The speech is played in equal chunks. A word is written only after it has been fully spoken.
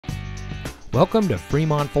Welcome to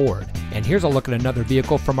Fremont Ford, and here's a look at another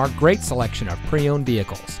vehicle from our great selection of pre-owned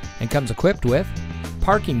vehicles, and comes equipped with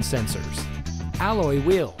parking sensors, alloy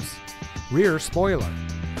wheels, rear spoiler,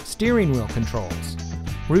 steering wheel controls,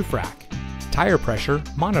 roof rack, tire pressure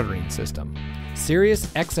monitoring system, Sirius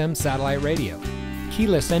XM satellite radio,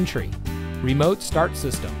 keyless entry, remote start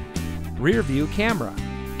system, rear view camera,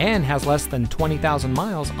 and has less than 20,000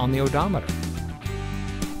 miles on the odometer.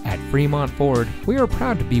 At Fremont Ford, we are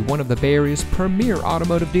proud to be one of the Bay Area's premier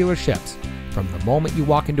automotive dealerships. From the moment you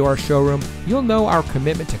walk into our showroom, you'll know our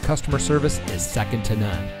commitment to customer service is second to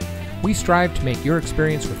none. We strive to make your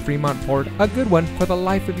experience with Fremont Ford a good one for the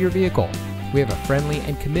life of your vehicle. We have a friendly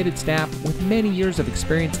and committed staff with many years of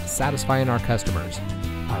experience satisfying our customers.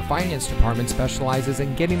 Our finance department specializes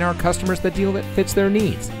in getting our customers the deal that fits their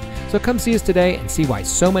needs. So come see us today and see why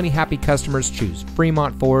so many happy customers choose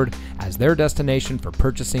Fremont Ford as their destination for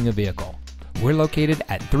purchasing a vehicle. We're located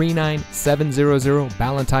at 39700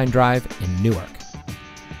 Balentine Drive in Newark.